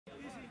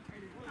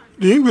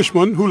The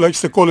Englishman, who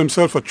likes to call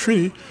himself a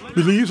Trini,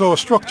 believes our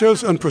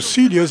structures and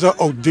procedures are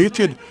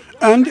outdated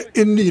and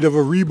in need of a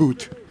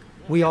reboot.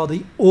 We are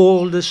the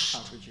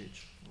oldest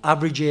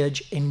average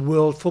age in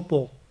world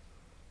football.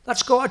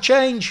 That's got to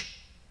change.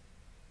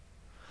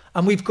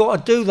 And we've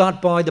got to do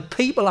that by the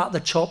people at the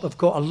top have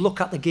got to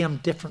look at the game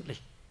differently.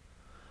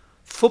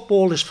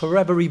 Football is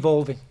forever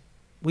evolving.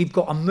 We've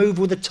got to move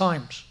with the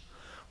times.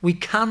 We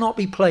cannot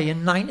be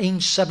playing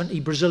 1970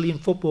 Brazilian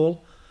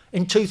football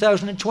in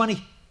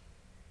 2020.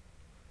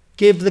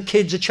 Give the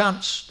kids a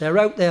chance. They're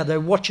out there, they're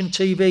watching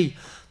TV,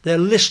 they're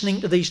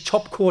listening to these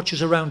top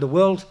coaches around the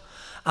world,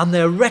 and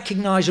they're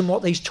recognising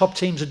what these top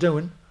teams are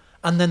doing,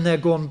 and then they're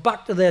going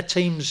back to their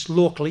teams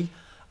locally,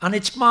 and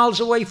it's miles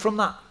away from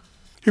that.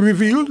 He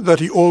revealed that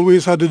he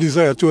always had a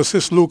desire to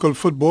assist local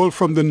football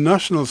from the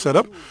national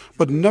setup,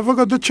 but never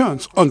got the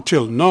chance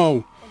until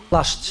now.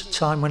 Last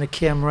time when it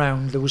came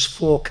round, there was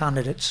 4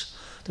 candidates.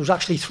 There was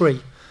actually 3.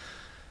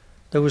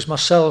 There was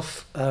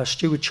myself,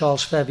 Stuart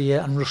Charles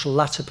Fevier and Russell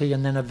Latterby,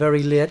 and then a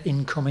very late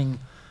incoming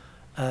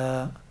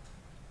Dennis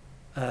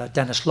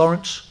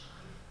Lawrence.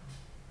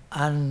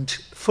 And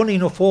funny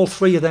enough, all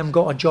 3 of them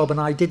got a job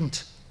and I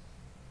didn't.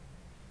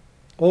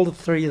 All the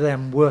 3 of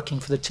them working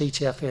for the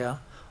TTFA,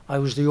 I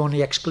was the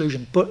only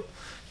exclusion. But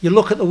you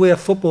look at the way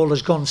football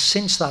has gone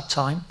since that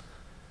time,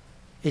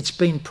 it's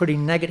been pretty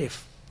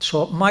negative.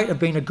 So it might have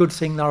been a good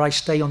thing that I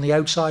stay on the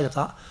outside of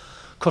that,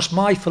 because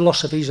my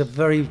philosophies are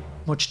very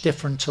much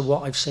different to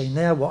what I've seen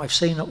there, what I've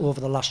seen over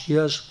the last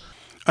years.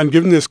 And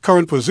given his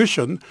current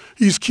position,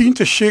 he's keen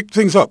to shake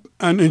things up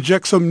and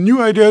inject some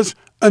new ideas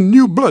and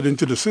new blood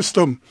into the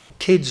system.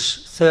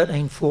 Kids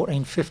 13,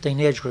 14, 15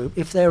 age group,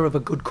 if they're of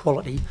a good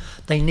quality,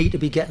 they need to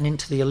be getting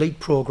into the elite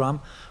programme,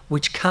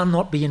 which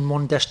cannot be in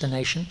one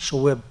destination. So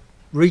we're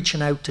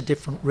reaching out to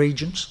different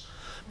regions,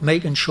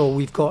 making sure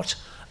we've got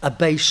a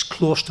base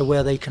close to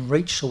where they can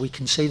reach so we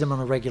can see them on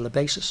a regular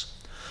basis.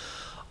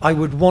 I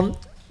would want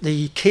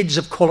the kids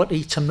of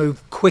quality to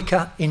move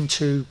quicker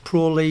into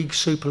Pro League,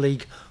 Super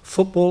League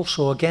football.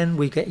 So again,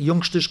 we get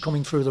youngsters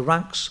coming through the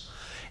ranks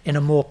in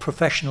a more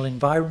professional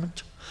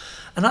environment.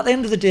 And at the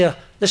end of the day,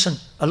 listen,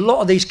 a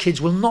lot of these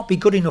kids will not be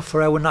good enough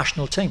for our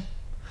national team.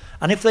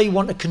 And if they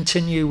want to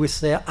continue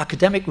with their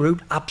academic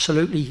route,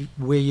 absolutely,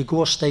 where you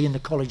go, stay in the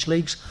college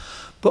leagues.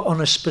 But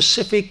on a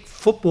specific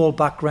football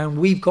background,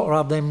 we've got to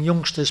have them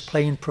youngsters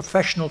playing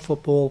professional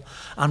football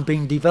and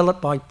being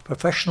developed by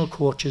professional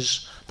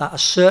coaches that are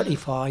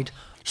certified.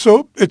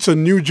 So it's a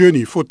new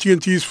journey for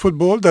TNT's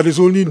football that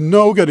is only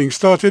now getting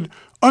started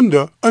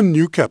under a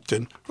new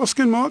captain.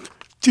 Ruskin Mark,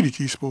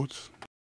 TDT Sports.